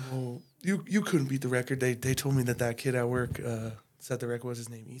 They're like, well, you couldn't beat the record. They told me that kid at work set the record. What's his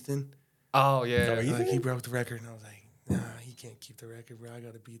name? Ethan. Oh yeah. Like he broke the record, and I was like, nah, he can't keep the record, bro. I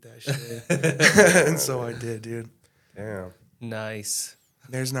got to beat that shit. And so I did, dude. Damn. Nice.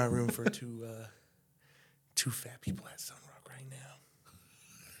 There's not room for two fat people at Sunrock right now.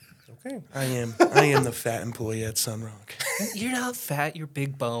 Okay. I am the fat employee at Sunrock. You're not fat. You're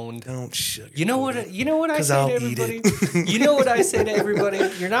big boned. Don't sugar. You know what I 'Cause say I'll to eat everybody? it. You know what I say to everybody?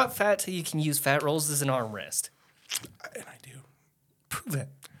 You're not fat till you can use fat rolls as an armrest. And I do. Prove it.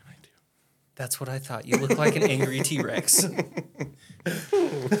 I do. That's what I thought. You look like an angry T-Rex. I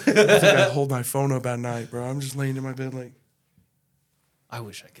think I hold my phone up at night, bro. I'm just laying in my bed like, I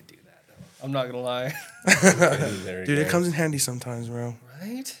wish I could do that, though. I'm not going to lie. There dude, you it go. comes in handy sometimes, bro.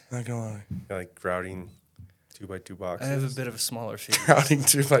 Right? Not gonna lie. You're like grouting 2x2 I boxes. have a bit of a smaller feet. Crowding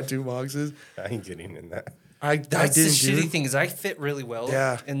 2x2 boxes. I ain't getting in that. I That's the didn't, shitty dude. thing is I fit really well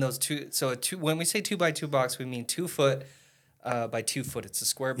Yeah. in those two. So when we say 2x2 box, we mean 2 foot by 2 foot. It's a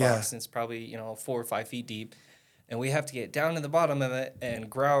square box, Yeah. and it's probably 4 or 5 feet deep. And we have to get down to the bottom of it. And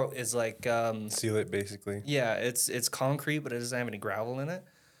grout is like Seal it basically. yeah, it's concrete, but it doesn't have any gravel in it.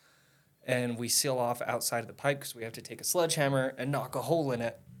 and we seal off outside of the pipe because we have to take a sledgehammer and knock a hole in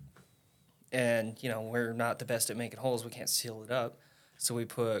it. And, we're not the best at making holes. We can't seal it up. So we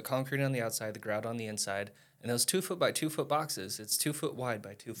put concrete on the outside, the grout on the inside, and those 2 foot by 2 foot boxes, it's 2 foot wide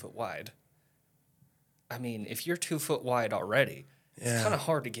by 2 foot wide. I mean, if you're 2 foot wide already, it's kind of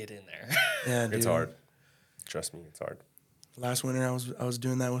hard to get in there. Yeah, dude. It's hard. Trust me, it's hard. Last winter, I was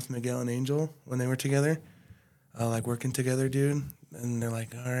doing that with Miguel and Angel when they were together, like working together, dude. And they're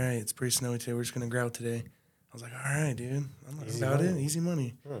like, "All right, it's pretty snowy today. We're just gonna grout today." I was like, "All right, dude. I'm like, about it. Easy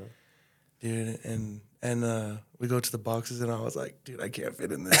money, dude." And we go to the boxes, and I was like, "Dude, I can't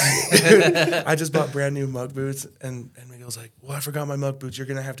fit in this." I just bought brand new mug boots, and Miguel's like, "Well, I forgot my mug boots. You're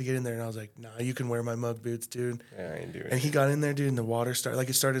gonna have to get in there." And I was like, "Nah, you can wear my mug boots, dude." Yeah, I ain't doing it. And he got in there, dude, and the water started,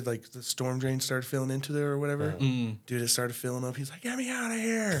 the storm drain started filling into there or whatever. Dude, it started filling up. He's like, "Get me out of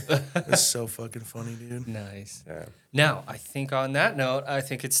here." It's so fucking funny, dude. Nice. Yeah. Now, I think on that note, I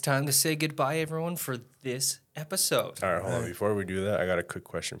think it's time to say goodbye, everyone, for this episode. All right, hold on. Before we do that, I got a quick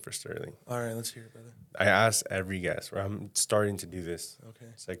question for Sterling. All right, let's hear it, brother. I ask every guest, where I'm starting to do this Okay.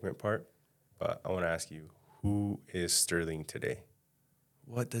 segment part, but I want to ask you, who is Sterling today?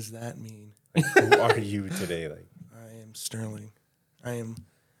 What does that mean? Like, who are you today? Like, I am Sterling. I am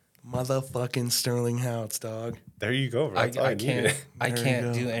motherfucking Sterling Houts, dog. there you go, bro. That's all I can't needed. I There you can't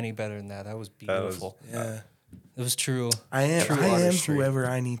go. do any better than that. That was That was- beautiful. Yeah. It was true. I am True artistry. whoever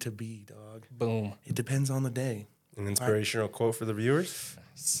I need to be, dog. Boom. It depends on the day. An inspirational quote for the viewers?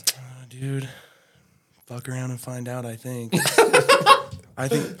 Dude, fuck around and find out, I think.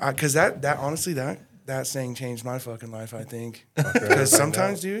 Because that honestly, that saying changed my fucking life, I think. Because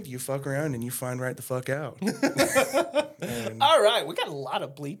sometimes, dude, you fuck around and you find right the fuck out. And, All right, we got a lot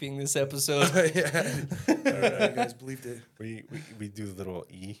of bleeping this episode. yeah. All right, you guys believed it. We do the little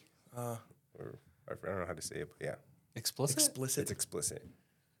E. Or I don't know how to say it, but yeah. Explicit? Explicit. It's explicit.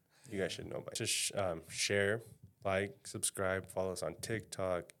 You guys should know. But just share, like, subscribe, follow us on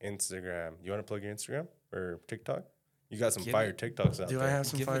TikTok, Instagram. You want to plug your Instagram or TikTok? You got some fire TikToks out Do there. I have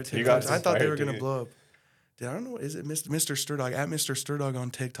some Give fire it to You got TikToks? some I thought they fire, were going to dude. blow up. Dude, I don't know. Is it Mr. Sturdog? At Mr. Sturdog on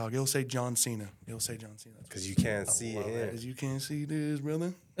TikTok. It'll say John Cena. It'll say John Cena. Because you can't see him. Because you can't see this,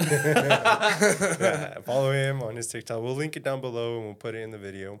 brother. Yeah, follow him on his TikTok. We'll link it down below and we'll put it in the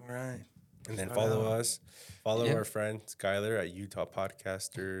video. All right. And then Shout follow out. us. Follow Yeah. our friend Skylar at Utah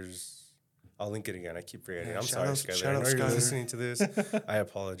Podcasters. I'll link it again. I keep forgetting. Yeah, I'm shout sorry, out- Skylar. shout I out know you're Skylar. listening to this. I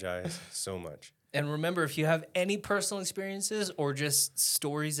apologize so much. And remember, if you have any personal experiences or just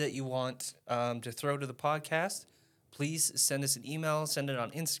stories that you want to throw to the podcast, please send us an email, send it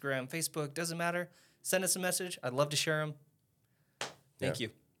on Instagram, Facebook, doesn't matter. Send us a message. I'd love to share them. Thank Yeah.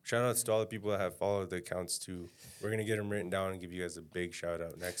 you. Shout outs to all the people that have followed the accounts too. We're going to get them written down and give you guys a big shout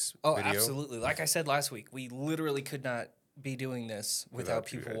out next Oh, video. absolutely. Like I said last week, we literally could not be doing this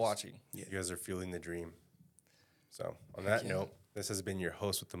without you people guys. watching. You guys are feeling the dream. So, on that note, this has been your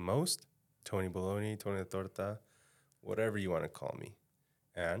host with the most, Tony Bologna, Tony La Torta, whatever you want to call me.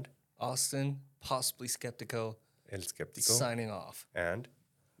 And Austin, possibly Skeptico, El Skeptico. signing off. And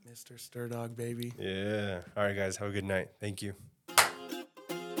Mr. Sturdog, baby. yeah. All right, guys. Have a good night. Thank you.